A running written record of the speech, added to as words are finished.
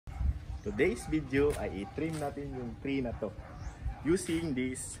Today's video ay i-trim natin yung tree na to using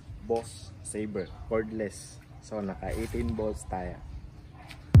this Bosch Sabre cordless. So naka 18 volts tayo.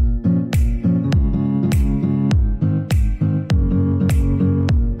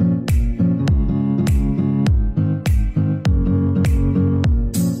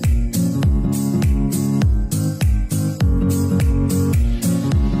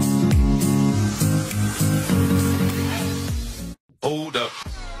 Hold up.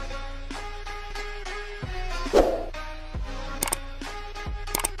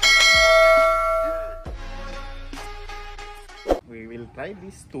 We will try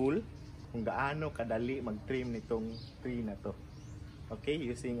this tool kung gaano kadali mag-trim nitong tree na to. Okay,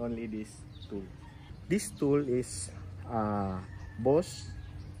 using only this tool. This tool is Bosch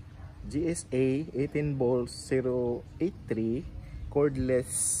GSA 18 volts 083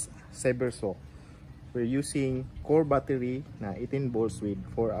 cordless Sabre saw. We're using core battery na 18 volts with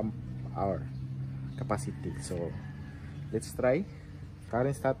 4 amp hour capacity. So let's try.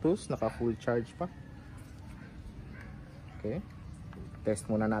 Current status, naka full charge pa. Okay, test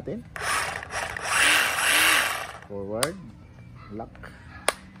muna natin. Forward, lock.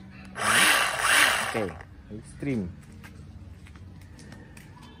 Okay, let's trim.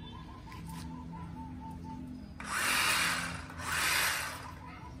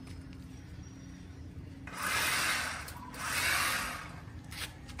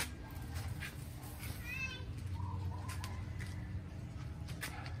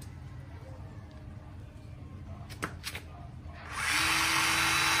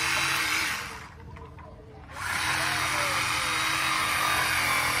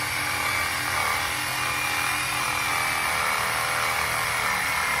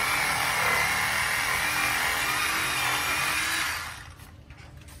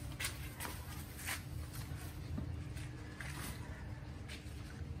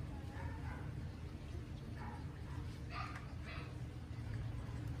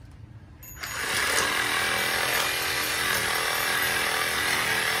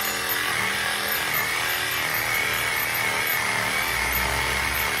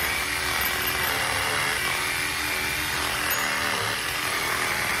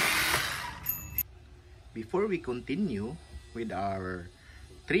 Before we continue with our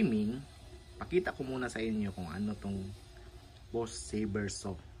trimming, pakita ko muna sa inyo kung ano tong Bosch Sabre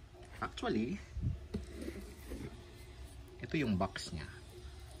saw. Actually, ito yung box niya.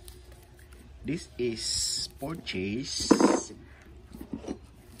 This is purchased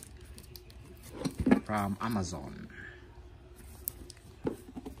from Amazon.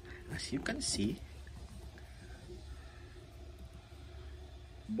 As you can see,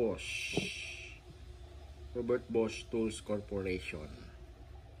 Bosch, Robert Bosch Tools Corporation.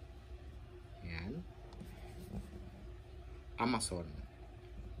 Yan.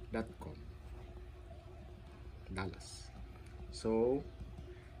 Amazon.com Dallas. So,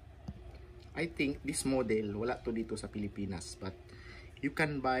 I think this model, wala to dito sa Pilipinas, but you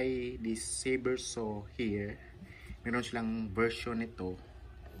can buy this Sabre saw here. Meron silang version nito.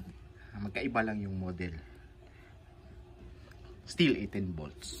 Magkaiba lang yung model. Still 18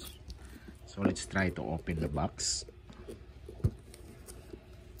 volts. So let's try to open the box.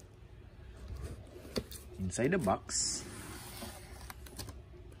 Inside the box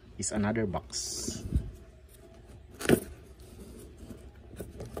is another box.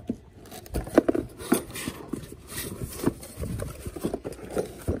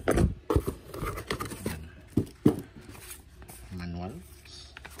 Manual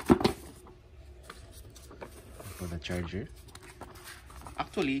for the charger.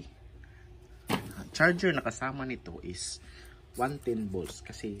 Actually, charger na kasama nito is 110 volts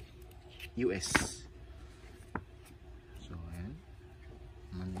kasi US. So ayan,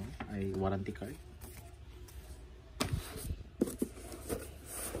 manual ay warranty card.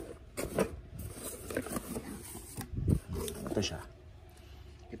 Ito siya.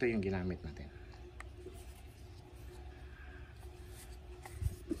 Ito yung ginamit natin.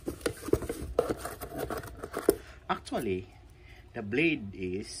 Actually, the blade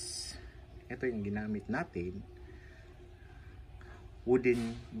is, ito yung ginamit natin,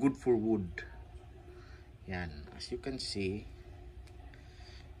 wooden, good for wood. Yan, as you can see,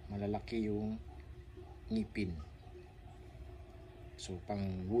 malalaki yung ngipin. So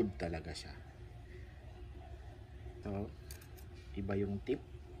pang wood talaga siya. Ito, iba yung tip.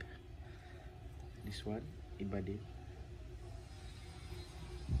 This one, iba din.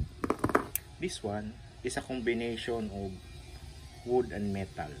 This one is a combination of wood and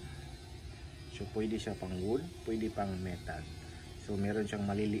metal. So pwede siya pang wood, pwede pang metal. So meron siyang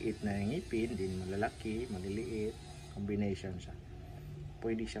maliliit na ngipin, din malalaki, maliliit, combination siya.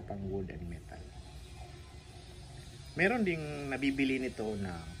 pwede siya pang wood and metal. Meron ding nabibili nito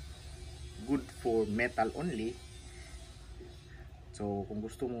na good for metal only. So kung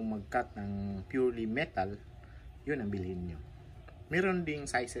gusto mo mag-cut ng purely metal, yun ang bilhin nyo. Meron ding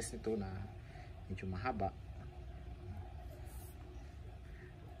sizes nito na medyo mahaba.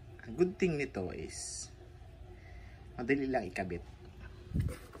 Ang good thing nito is madali lang ikabit.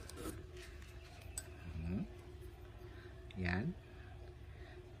 Yan.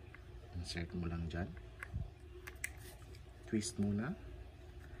 Insert mo lang dyan. Twist muna.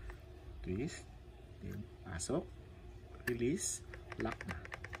 Twist. Then, pasok. Release. Lock na.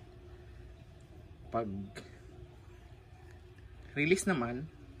 Pag release naman,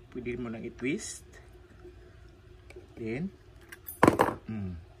 pwede mo lang i-twist. Then,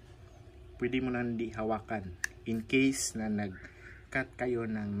 pwede mo na hindi hawakan in case na nag-cut kayo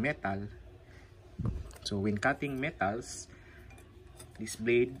ng metal. So when cutting metals, this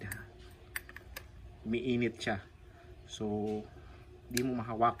blade umiinit siya, so di mo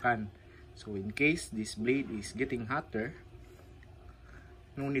mahawakan. So in case this blade is getting hotter,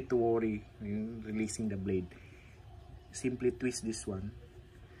 no need to worry in releasing the blade. Simply twist this one,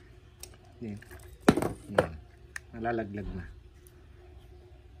 yan, nalalaglag na.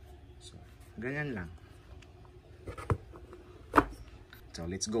 Ganyan lang. So,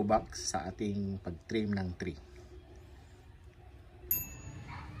 let's go back sa ating pag-trim ng tree.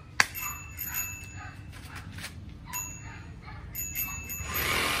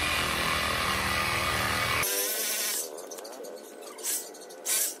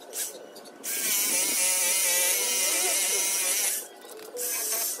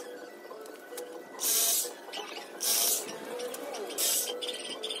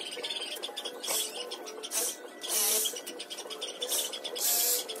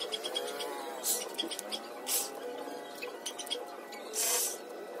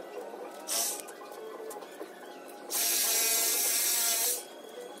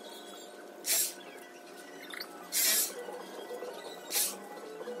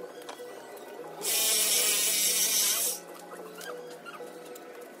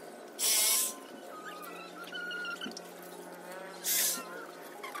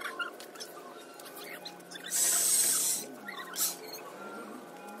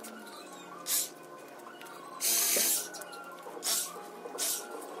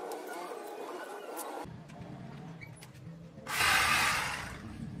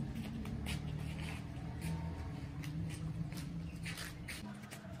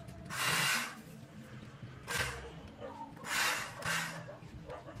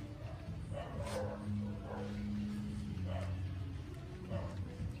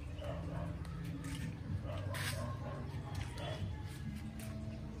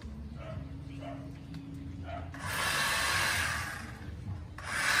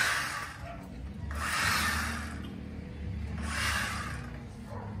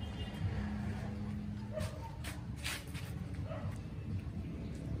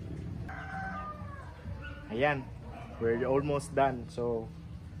 Ayan, we're almost done. So,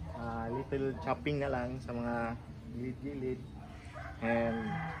 little chopping na lang sa mga gilid-gilid. And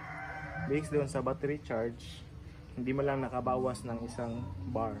based doon sa battery charge, hindi mo lang nakabawas ng isang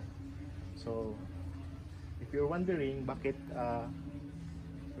bar. So, if you're wondering bakit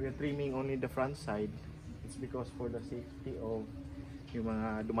we're trimming only the front side, it's because for the safety of yung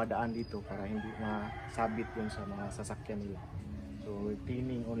mga dumadaan dito para hindi masabit yun sa mga sasakyan nila. So, we're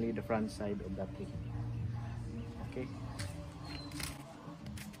trimming only the front side of that tree. Okay.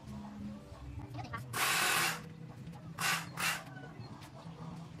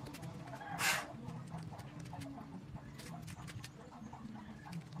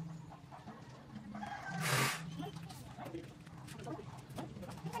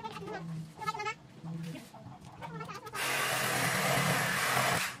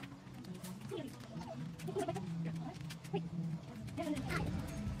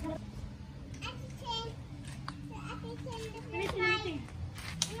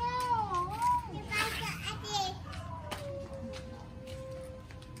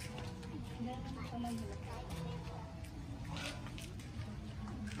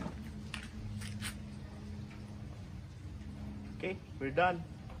 Okay, we're done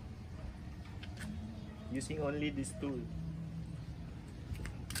using only this tool.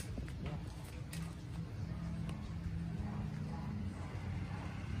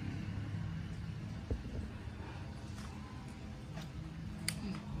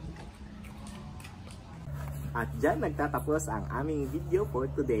 At dyan nagtatapos ang aming video for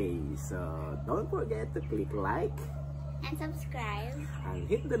today. So, don't forget to click like and subscribe. And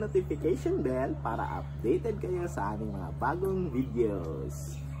hit the notification bell para updated kayo sa aming mga bagong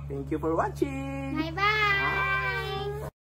videos. Thank you for watching! Bye-bye!